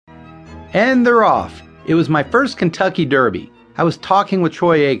And they're off. It was my first Kentucky Derby. I was talking with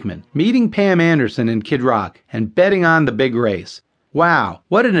Troy Aikman, meeting Pam Anderson in Kid Rock, and betting on the big race. Wow,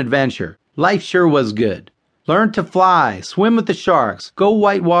 what an adventure. Life sure was good. Learn to fly, swim with the sharks, go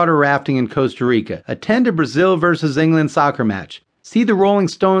whitewater rafting in Costa Rica, attend a Brazil versus England soccer match, see the Rolling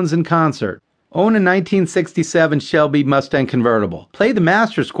Stones in concert, own a 1967 Shelby Mustang convertible, play the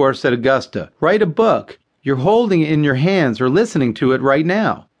master's course at Augusta, write a book. You're holding it in your hands or listening to it right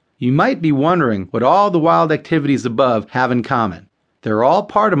now. You might be wondering what all the wild activities above have in common. They're all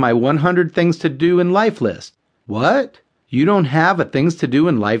part of my 100 Things to Do in Life list. What? You don't have a Things to Do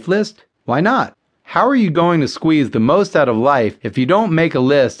in Life list? Why not? How are you going to squeeze the most out of life if you don't make a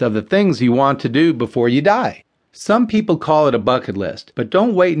list of the things you want to do before you die? Some people call it a bucket list, but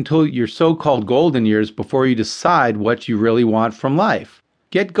don't wait until your so-called golden years before you decide what you really want from life.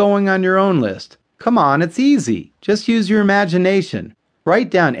 Get going on your own list. Come on, it's easy. Just use your imagination.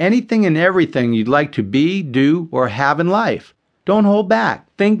 Write down anything and everything you'd like to be, do, or have in life. Don't hold back.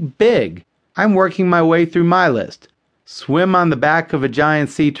 Think big. I'm working my way through my list. Swim on the back of a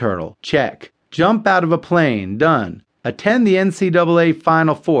giant sea turtle. Check. Jump out of a plane. Done. Attend the NCAA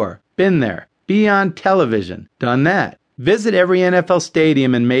Final Four. Been there. Be on television. Done that. Visit every NFL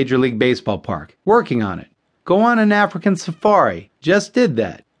stadium and Major League Baseball park. Working on it. Go on an African safari. Just did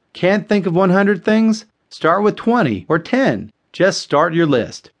that. Can't think of 100 things? Start with 20 or 10. Just start your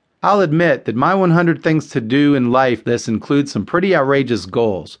list. I'll admit that my 100 Things to Do in Life list includes some pretty outrageous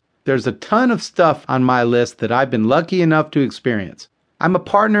goals. There's a ton of stuff on my list that I've been lucky enough to experience. I'm a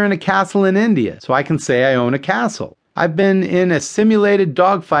partner in a castle in India, so I can say I own a castle. I've been in a simulated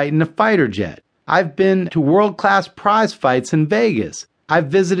dogfight in a fighter jet. I've been to world-class prize fights in Vegas. I've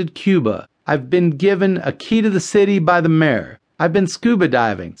visited Cuba. I've been given a key to the city by the mayor. I've been scuba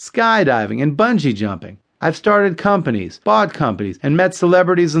diving, skydiving, and bungee jumping. I've started companies, bought companies, and met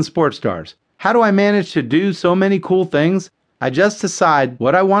celebrities and sports stars. How do I manage to do so many cool things? I just decide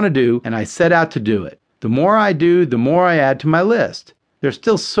what I want to do, and I set out to do it. The more I do, the more I add to my list. There's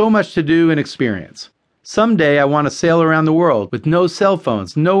still so much to do and experience. Someday I want to sail around the world with no cell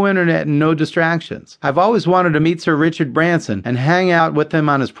phones, no internet, and no distractions. I've always wanted to meet Sir Richard Branson and hang out with him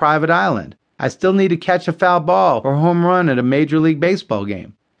on his private island. I still need to catch a foul ball or home run at a Major League Baseball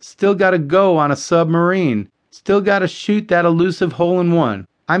game. Still gotta go on a submarine. Still gotta shoot that elusive hole-in-one.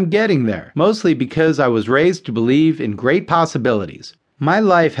 I'm getting there, mostly because I was raised to believe in great possibilities. My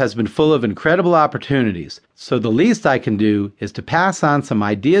life has been full of incredible opportunities, so the least I can do is to pass on some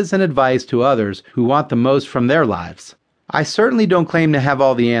ideas and advice to others who want the most from their lives. I certainly don't claim to have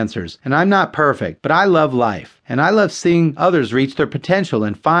all the answers, and I'm not perfect, but I love life, and I love seeing others reach their potential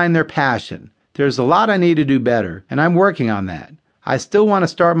and find their passion. There's a lot I need to do better, and I'm working on that. I still want to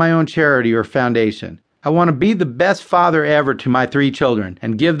start my own charity or foundation. I want to be the best father ever to my 3 children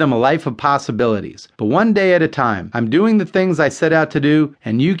and give them a life of possibilities. But one day at a time, I'm doing the things I set out to do,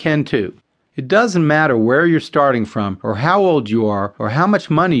 and you can too. It doesn't matter where you're starting from, or how old you are, or how much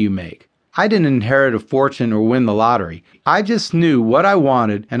money you make. I didn't inherit a fortune or win the lottery. I just knew what I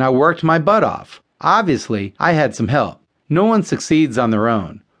wanted, and I worked my butt off. Obviously, I had some help. No one succeeds on their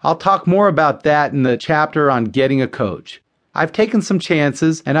own. I'll talk more about that in the chapter on getting a coach. I've taken some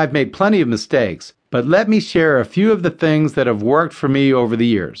chances, and I've made plenty of mistakes, but let me share a few of the things that have worked for me over the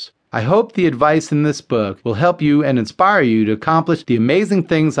years. I hope the advice in this book will help you and inspire you to accomplish the amazing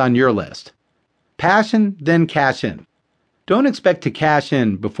things on your list. Passion, then cash in. Don't expect to cash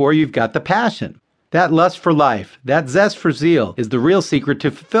in before you've got the passion. That lust for life, that zest for zeal is the real secret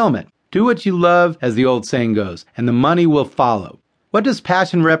to fulfillment. Do what you love, as the old saying goes, and the money will follow. What does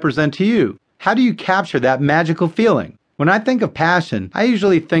passion represent to you? How do you capture that magical feeling? When I think of passion, I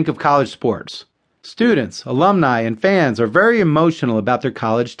usually think of college sports. Students, alumni, and fans are very emotional about their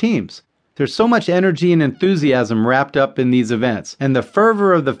college teams. There's so much energy and enthusiasm wrapped up in these events, and the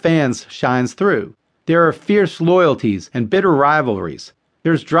fervor of the fans shines through. There are fierce loyalties and bitter rivalries.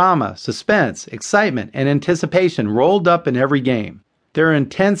 There's drama, suspense, excitement, and anticipation rolled up in every game. There are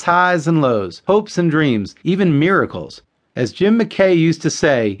intense highs and lows, hopes and dreams, even miracles. As Jim McKay used to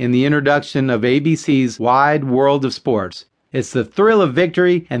say in the introduction of ABC's Wide World of Sports, it's the thrill of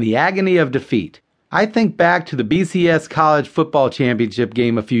victory and the agony of defeat. I think back to the BCS College Football Championship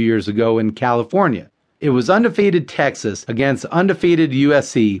game a few years ago in California. It was undefeated Texas against undefeated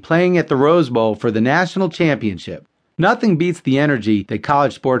USC playing at the Rose Bowl for the national championship. Nothing beats the energy that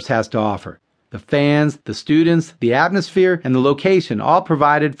college sports has to offer. The fans, the students, the atmosphere, and the location all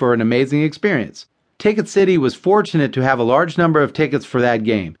provided for an amazing experience. Ticket City was fortunate to have a large number of tickets for that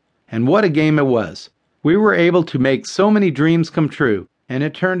game, and what a game it was. We were able to make so many dreams come true, and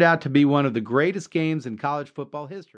it turned out to be one of the greatest games in college football history.